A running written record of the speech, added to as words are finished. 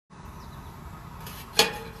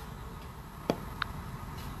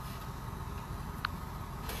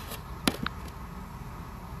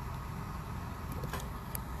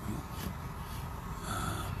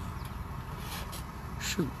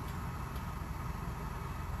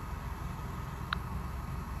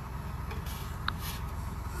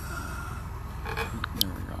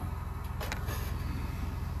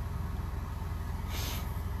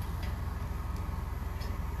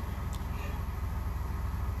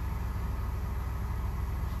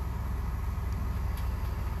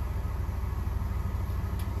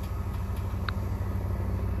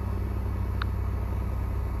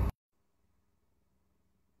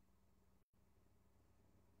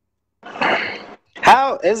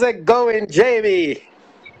How is it going, Jamie?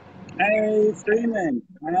 Hey, Freeman,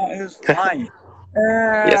 how is life?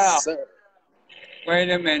 Yes, Yeah. sir. Wait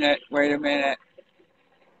a minute. Wait a minute.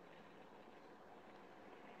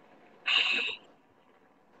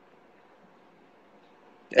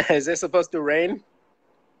 Is it supposed to rain?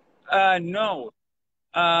 No.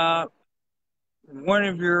 Uh, one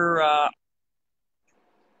of your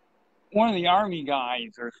one of the army guys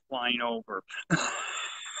are flying over.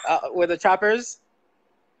 With the choppers?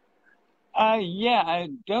 Yeah.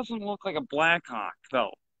 It doesn't look like a Black Hawk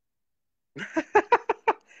though.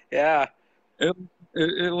 Yeah, It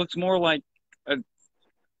it looks more like a,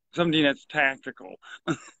 something that's tactical.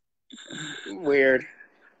 weird.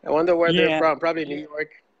 I wonder where they're Yeah. from. Probably New York.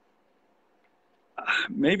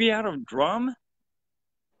 Maybe out of Drum.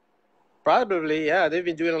 Probably, yeah. They've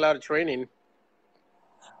been doing a lot of training.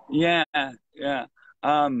 Yeah. Yeah.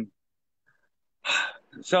 Um.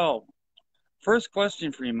 So, first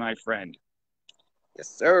question for you, my friend. Yes,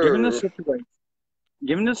 Given the sir. situation.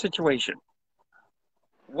 Given the situation,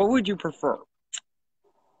 what would you prefer?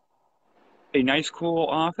 A nice, cool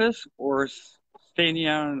office or standing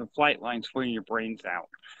out on the flight line sweating your brains out?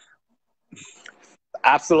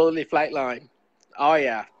 Absolutely, flight line. Oh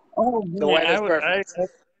yeah, Oh the man, weather's perfect.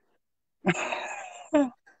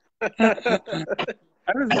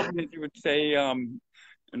 I was hoping that you would say a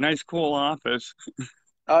nice, cool office.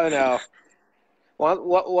 Oh no,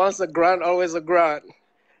 once a grunt, always a grunt.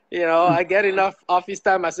 I get enough office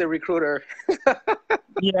time as a recruiter.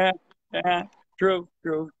 Yeah, yeah, true,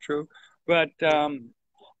 true, true. But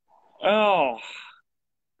oh,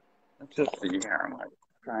 let's just see here. I'm like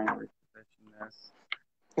trying to reposition this.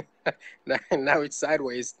 Now it's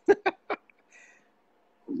sideways.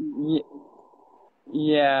 Y-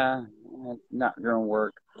 Yeah, that's not gonna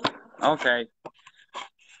work. Okay,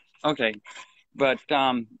 okay, but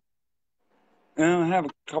I have a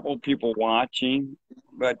couple of people watching,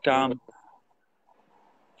 but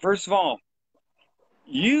first of all,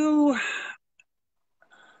 you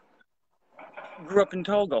grew up in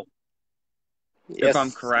Togo, if I'm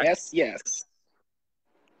Yes, correct. yes, yes.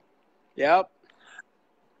 Yep.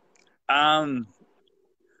 Um,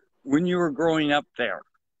 when you were growing up there,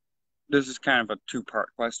 this is kind of a two-part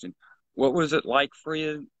question. What was it like for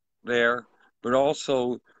you there? But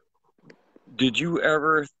also, did you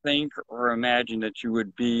ever think or imagine that you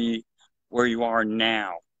would be where you are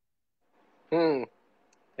now? Hmm.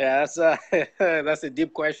 Yeah, that's a that's a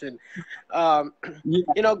deep question. Um,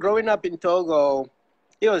 Yeah, growing up in Togo,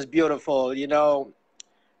 it was beautiful.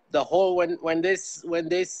 The whole when they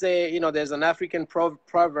say, there's an African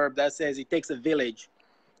proverb that says it takes a village,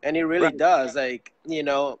 and it really right. does. Like,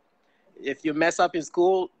 if you mess up in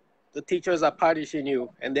school, the teachers are punishing you,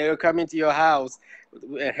 and they're coming to your house,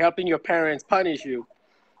 helping your parents punish you.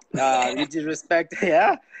 You disrespect,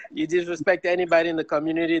 yeah, you disrespect anybody in the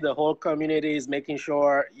community. The whole community is making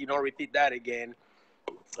sure you don't repeat that again.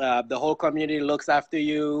 The whole community looks after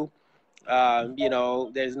you.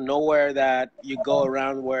 There's nowhere that you go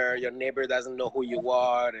around where your neighbor doesn't know who you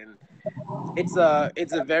are, and it's a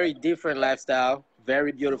very different lifestyle.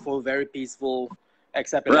 Very beautiful, very peaceful,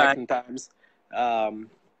 except Right. election times. Um,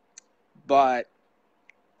 but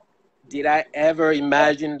did I ever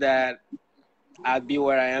imagine that I'd be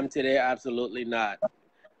where I am today? Absolutely not.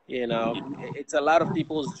 It's a lot of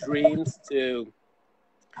people's dreams to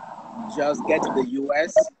just get to the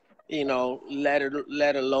U.S.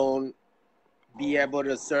 Let alone be able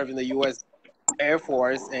to serve in the U.S. Air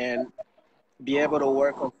Force and be able to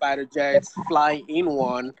work on fighter jets, fly in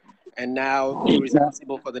one, and now be Yeah.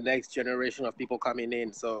 responsible for the next generation of people coming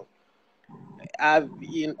in. So I've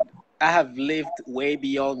you I have lived way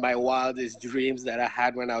beyond my wildest dreams that I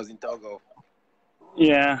had when I was in Togo.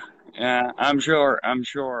 Yeah, yeah, I'm sure. I'm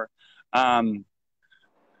sure. Um,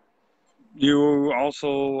 you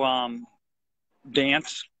also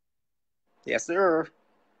dance, Yes, sir.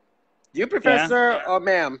 Do you prefer yeah. sir or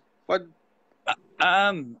ma'am? What,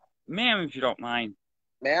 Ma'am, if you don't mind.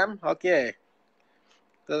 ma'am? Okay.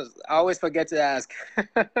 'Cause I always forget to ask.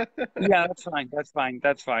 Yeah, that's fine. That's fine.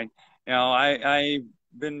 That's fine. I've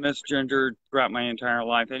been misgendered throughout my entire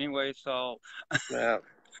life anyway. So, Yeah.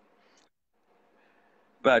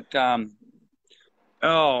 but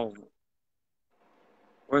oh,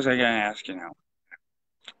 what was I gonna ask you now?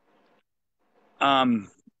 Um,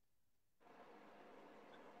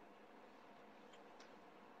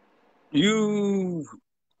 you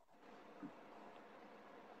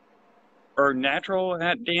are natural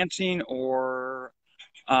at dancing, or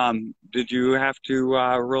did you have to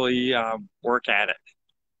really work at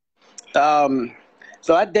it? Um,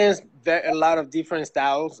 so I danced a lot of different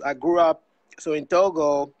styles. I grew up, so in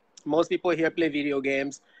Togo, Most people here play video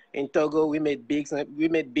games. In Togo, we made beats, and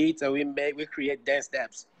we create dance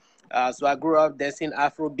steps. So I grew up dancing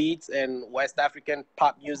Afro beats and West African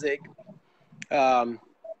pop music. Um,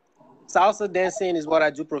 Salsa dancing is what I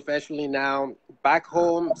do professionally now. Back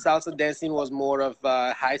home, salsa dancing was more of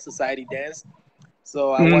high society dance.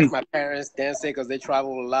 So I watched Mm. my parents dancing because they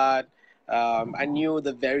travel a lot. I knew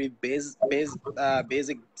the very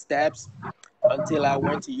basic steps until I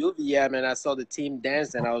went to UVM and I saw the team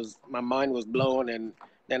dance, and my mind was blown. And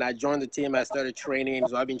then I joined the team. I started training.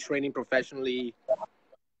 So I've been training professionally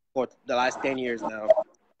for the last 10 years now.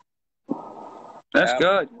 That's Yeah,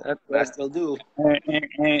 good. That's I good. still do.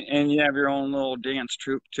 And you have your own little dance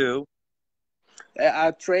troupe too.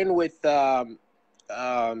 I train with well,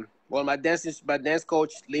 my dance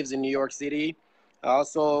coach lives in New York City. I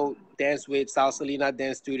also dance with Salsalina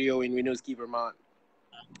Dance Studio in Winooski, Vermont.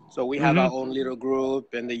 So we have our Hmm. own little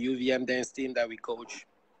group and the UVM dance team that we coach.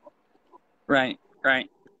 Right, right,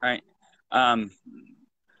 right. Um,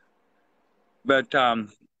 but how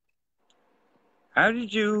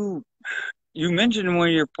did you mentioned in one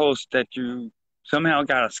of your posts that you somehow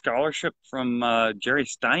got a scholarship from Jerry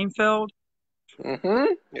Steinfeld?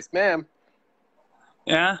 Mm-hmm. Yes, ma'am.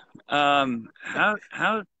 Yeah.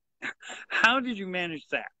 How did you manage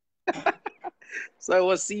that? So it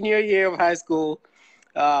was senior year of high school.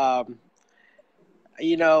 Um,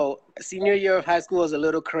 Senior year of high school was a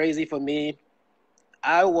little crazy for me.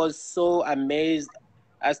 I was so amazed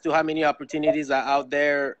as to how many opportunities are out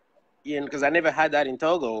there, because I never had that in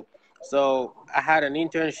Togo. So I had an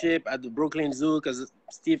internship at the Brooklyn Zoo because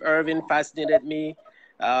Steve Irvin fascinated me.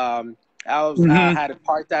 I Hmm. had a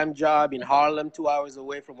part-time job in Harlem, 2 hours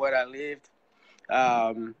away from where I lived.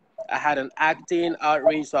 Um, I had an acting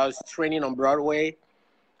outreach, so I was training on Broadway.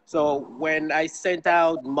 So when I sent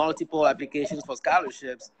out multiple applications for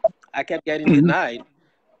scholarships, I kept getting Hmm. denied.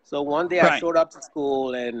 So one day I Right. showed up to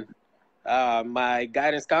school, and my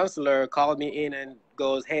guidance counselor called me in and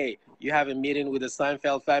goes, "Hey, you have a meeting with the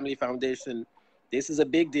Seinfeld Family Foundation. This is a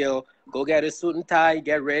big deal. Go get a suit and tie,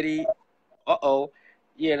 get ready." Uh-oh.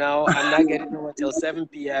 I'm not getting home until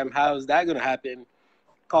 7 p.m. How is that going to happen?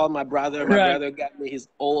 Called my brother. My Right. brother got me his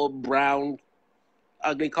old brown,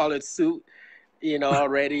 ugly colored suit,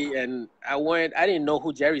 already. And I didn't know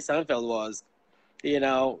who Jerry Seinfeld was,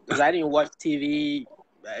 because I didn't watch TV.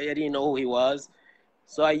 I didn't know who he was.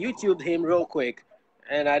 So I YouTubed him real quick,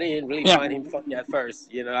 and I didn't really Yeah. find him funny at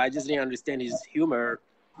first. I just didn't understand his humor.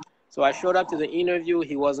 So I showed up to the interview.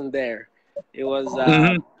 He wasn't there. It was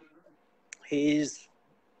Hmm. his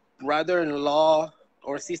brother-in-law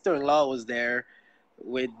or sister-in-law was there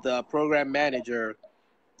with the program manager.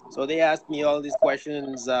 So they asked me all these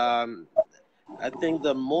questions. I think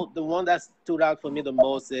the one that stood out for me the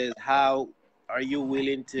most is how are you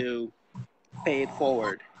willing to pay it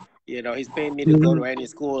forward? He's paying me to go Hmm. to any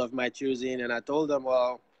school of my choosing, and I told him,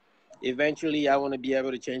 well, eventually I want to be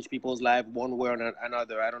able to change people's life one way or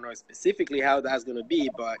another. I don't know specifically how that's going to be,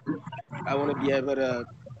 but I want to be able to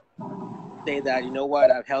say that, you know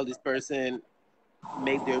what, I've helped this person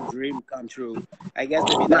make their dream come true. I guess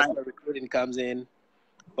maybe that's Right. where recruiting comes in,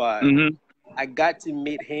 but Hmm. I got to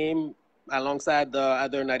meet him alongside the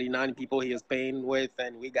other 99 people he was paying with,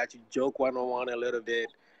 and we got to joke one on one a little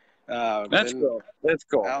bit. That's And cool. That's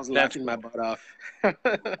cool. I was That's laughing my cool. butt off.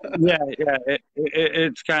 Yeah, yeah.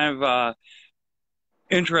 It's kind of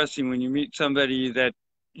interesting when you meet somebody that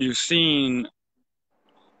you've seen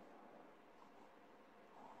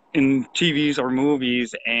in TVs or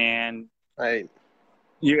movies and Right.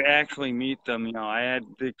 you actually meet them. I had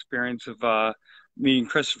the experience of meeting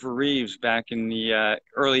Christopher Reeves back in the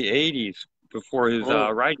early 80s before his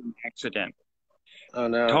Mm. riding accident. Oh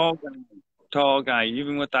no! Tall guy, tall guy,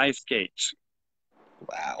 even with ice skates. You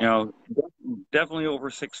Wow, know, definitely over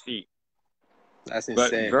 6 feet, that's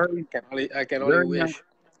but insane. I can only very nice. wish.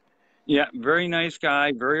 Yeah, very nice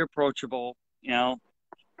guy, very approachable.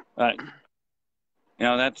 But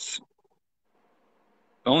that's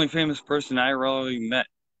the only famous person I really met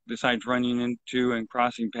besides running into and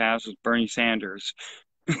crossing paths with Bernie Sanders.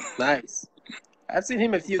 Nice. I've seen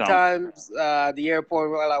him a few So, times at the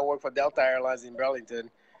airport while I work for Delta Airlines in Burlington.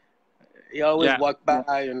 He always yeah. walked by,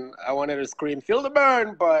 and I wanted to scream, "Feel the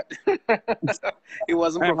burn!" But he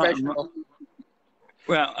wasn't Um, professional.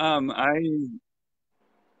 well,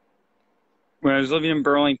 when I was living in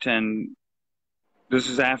Burlington, this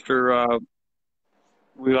is after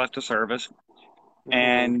we left the service, Hmm.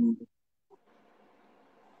 and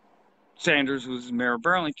Sanders was mayor of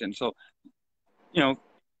Burlington. So, you know,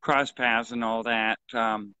 cross paths and all that.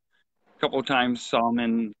 A couple of times saw him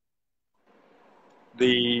in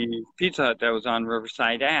the Pizza Hut that was on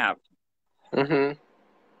Riverside Ave. Hmm.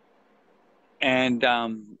 And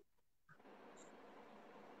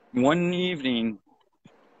one evening,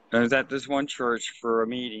 I was at this one church for a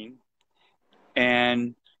meeting,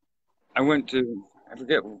 and I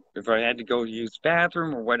forget if I had to go use the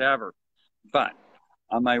bathroom or whatever, but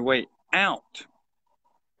on my way out,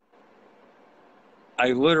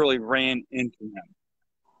 I literally ran into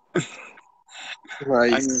him.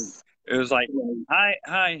 Nice. I mean, it was like,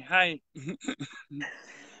 hi.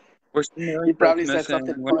 Wish you Merry He probably said Christmas, and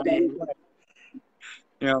something went on funny. my way.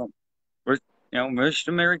 You know, wished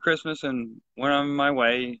a Merry Christmas and went on my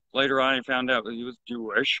way. Later on, I found out that he was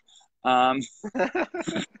Jewish.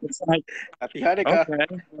 It's like, Happy Hanukkah. okay.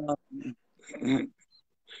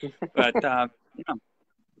 But, yeah,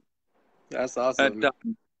 That's but, awesome.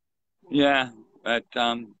 yeah, but,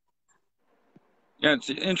 yeah, it's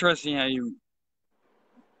interesting how you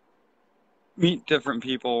meet different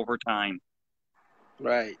people over time.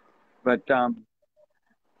 Right. But,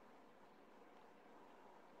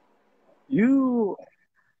 you,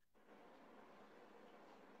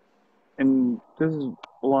 and this is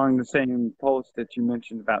along the same post that you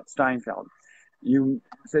mentioned about Steinfeld. You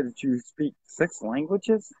said that you speak 6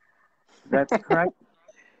 languages. That's correct.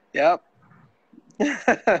 Yep.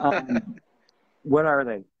 What are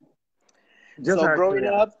they? Just So out of growing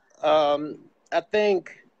curiosity. up, I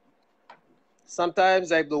think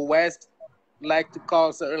sometimes like the West like to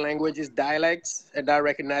call certain languages dialects and not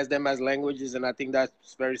recognize them as languages, and I think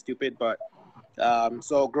that's very stupid. But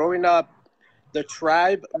so growing up, the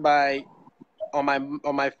tribe by on my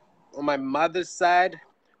on my on my mother's side,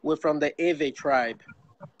 we're from the Ave tribe.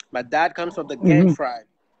 My dad comes from the Gan Mm-hmm. tribe.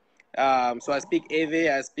 So I speak Ave,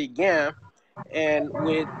 I speak Gan, and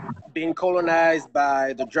with being colonized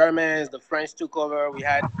by the Germans, the French took over. We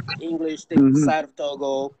had English take Mm-hmm. side of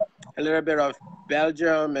Togo, a little bit of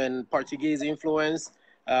Belgium and Portuguese influence.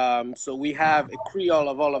 So we have a Creole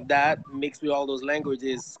of all of that mixed with all those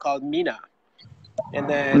languages called Mina. And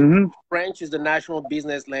then Mm-hmm. French is the national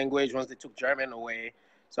business language once they took German away.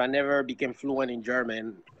 So I never became fluent in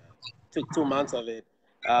German. Took 2 months of it.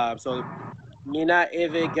 So Mina,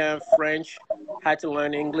 Eve, again, French. Had to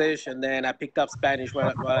learn English, and then I picked up Spanish while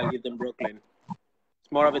I lived in Brooklyn.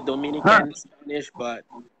 It's more of a Huh. Dominican Spanish, but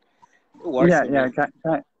it works Yeah, for yeah, me.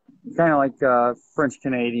 kind of like French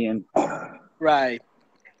Canadian. Right.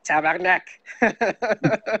 Tabarnak.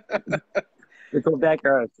 The Quebec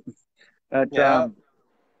arts. But Yeah.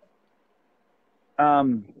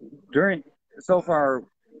 um, during so far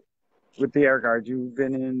with the Air Guard, you've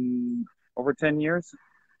been in over 10 years.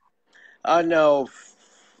 I know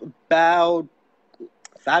about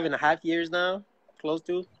 5.5 years now, close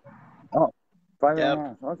to. Oh, five and a Yep.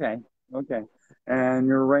 half. Okay, okay. And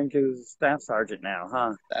your rank is staff sergeant now,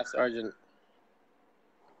 huh? Staff sergeant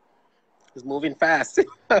is moving fast.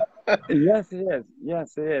 Yes, it is.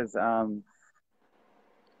 Yes, it is.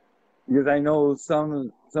 Because I know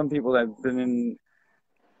some people that have been in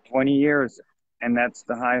 20 years, and that's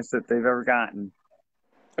the highest that they've ever gotten.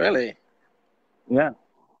 Really, Yeah,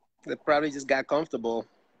 they probably just got comfortable.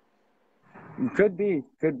 could be,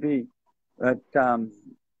 could be. But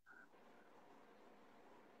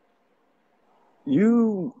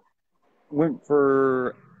you went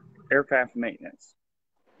for aircraft maintenance,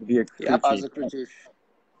 to be a crew Yep, as chief. a crew chief.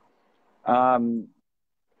 Um,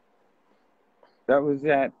 that was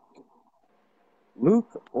at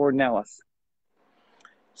Luke or Nellis.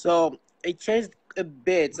 So it changed a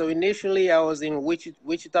bit. So initially, I was in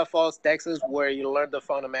Wichita Falls, Texas, where you learn the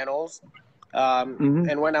fundamentals. Mm-hmm.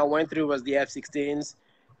 And when I went through was the F-16s.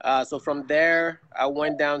 So from there, I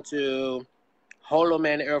went down to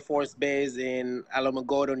Holloman Air Force Base in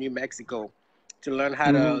Alamogordo, New Mexico, to learn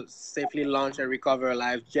how Mm-hmm. to safely launch and recover a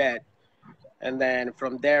live jet. And then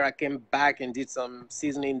from there, I came back and did some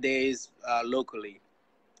seasoning days locally.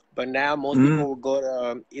 But now most Mm-hmm. people will go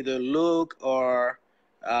to either Luke or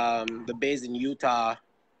the base in Utah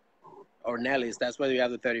or Nellis. That's where we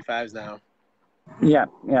have the 35s now. Yeah,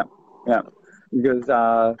 yeah, yeah. Because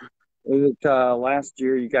was it, last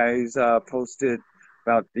year you guys posted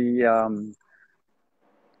about the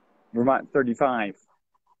Vermont 35,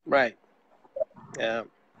 Right. Yeah.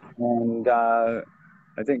 and I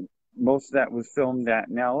think most of that was filmed at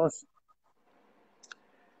Nellis.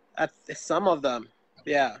 Some of them.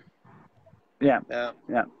 Yeah. Yeah, Yeah.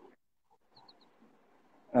 yeah.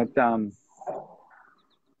 But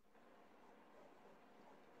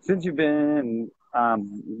since you've been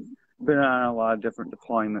on a lot of different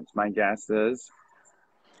deployments, my guess is,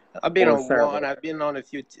 I've been or on one. several. I've been on a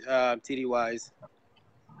few TDYs.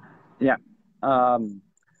 Yeah. Um,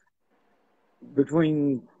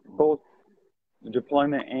 between both the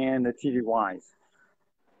deployment and the TDYs,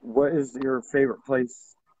 what is your favorite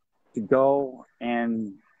place to go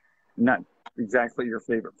and not exactly your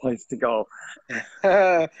favorite place to go?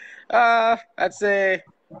 I'd say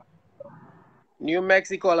New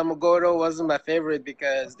Mexico, Alamogordo wasn't my favorite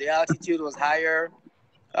because the altitude was higher.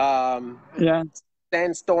 Um, Yeah.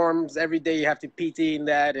 Sandstorms every day. You have to PT in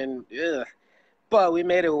that, and ugh. But we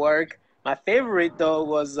made it work. My favorite though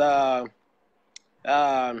was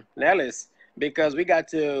Nellis because we got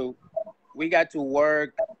to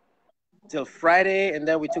work till Friday, and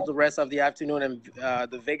then we took the rest of the afternoon, and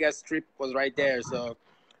the Vegas trip was right there. So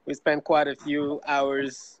we spent quite a few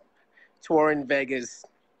hours touring Vegas.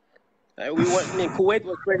 We went. I mean, Kuwait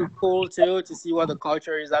was pretty cool too to see what the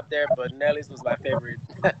culture is up there, but Nellis was my favorite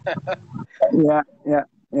Yeah, yeah,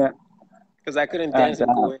 yeah. because I couldn't dance And in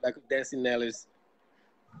Kuwait. I could dance in Nellis.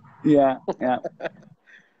 yeah, yeah.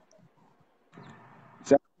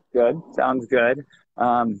 Sounds good. Sounds good.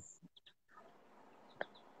 Um,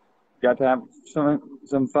 got to have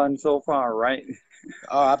some fun so far, right?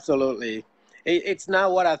 Oh, absolutely. It's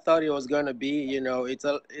not what I thought it was gonna be.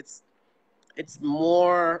 It's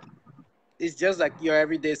more. It's just like your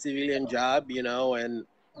everyday civilian job, and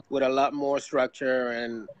with a lot more structure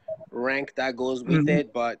and rank that goes with Hmm.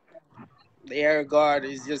 it. But the air guard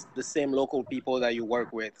is just the same local people that you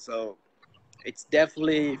work with. So it's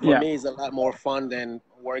definitely, for Yeah, me, it's a lot more fun than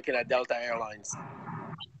working at Delta Airlines.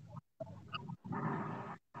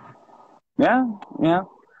 yeah, yeah.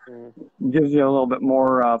 Mm. Gives you a little bit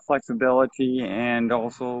more flexibility and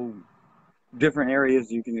also different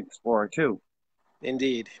areas you can explore too.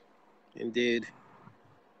 Indeed, indeed.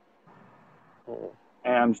 Mm.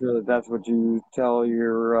 And I'm sure that that's what you tell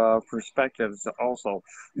your perspectives also.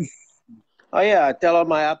 Oh yeah, I tell all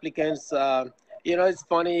my applicants. It's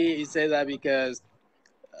funny you say that because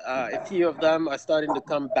a few of them are starting to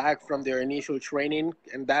come back from their initial training,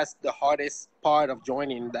 and that's the hardest part of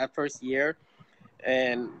joining that first year.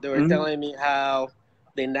 And they were Hmm. telling me how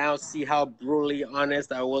they now see how brutally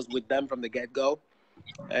honest I was with them from the get go,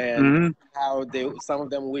 and Hmm. how some of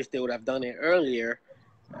them wish they would have done it earlier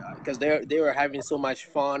because they were having so much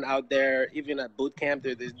fun out there. Even at boot camp,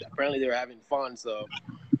 apparently they were having fun. So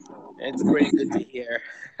it's pretty good to hear.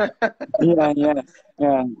 Yeah, yeah,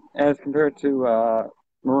 yeah. As compared to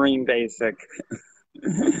Marine Basic.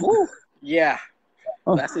 Ooh, yeah,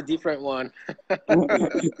 that's a different one.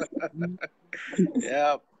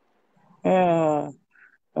 Yeah, uh,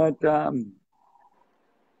 but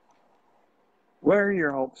what are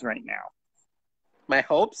your hopes right now? my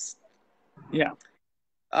hopes. Yeah.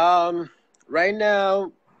 Um, right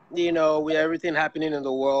now, with everything happening in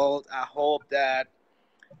the world, I hope that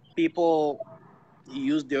people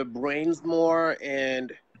use their brains more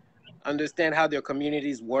and understand how their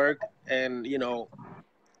communities work, and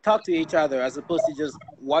talk to each other as opposed to just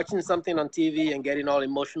watching something on TV and getting all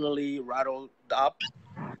emotionally rattled up.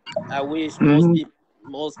 I wish Hmm.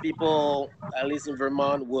 most people, at least in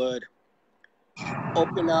Vermont, would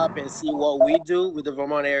open up and see what we do with the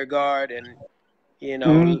Vermont Air Guard, and you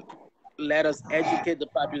know Hmm. l- let us educate the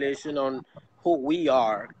population on who we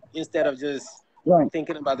are instead of just Right.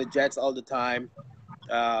 thinking about the jets all the time.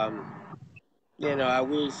 um, I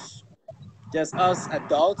wish just us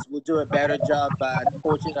adults would do a better job at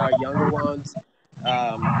coaching our younger ones.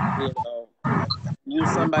 I knew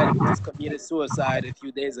somebody who just committed suicide a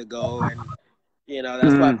few days ago, and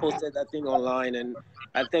that's why I Mm. posted that thing online. And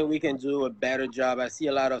I think we can do a better job. I see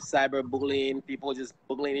a lot of cyber bullying, people just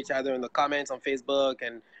bullying each other in the comments on Facebook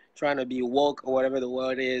and trying to be woke or whatever the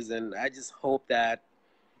word is. And I just hope that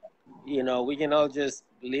we can all just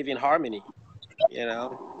live in harmony. You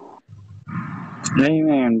know.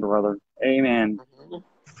 Amen, brother. Amen. Mhm.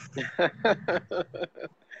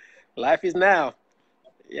 Life is now.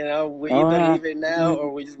 We Oh either yeah. live it now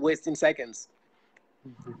or we're just wasting seconds.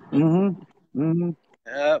 Mm-hmm. Mm-hmm.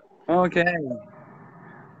 Yep. Okay.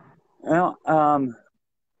 Well,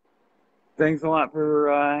 thanks a lot for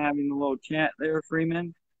having a little chat there,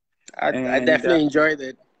 Freeman. I And definitely enjoyed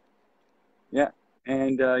it. yeah,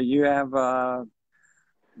 and you have a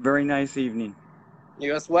very nice evening.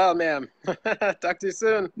 You as well, ma'am. Talk to you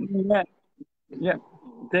soon. Yeah. Yeah.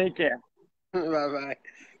 Take care. Bye bye.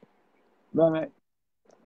 Bye.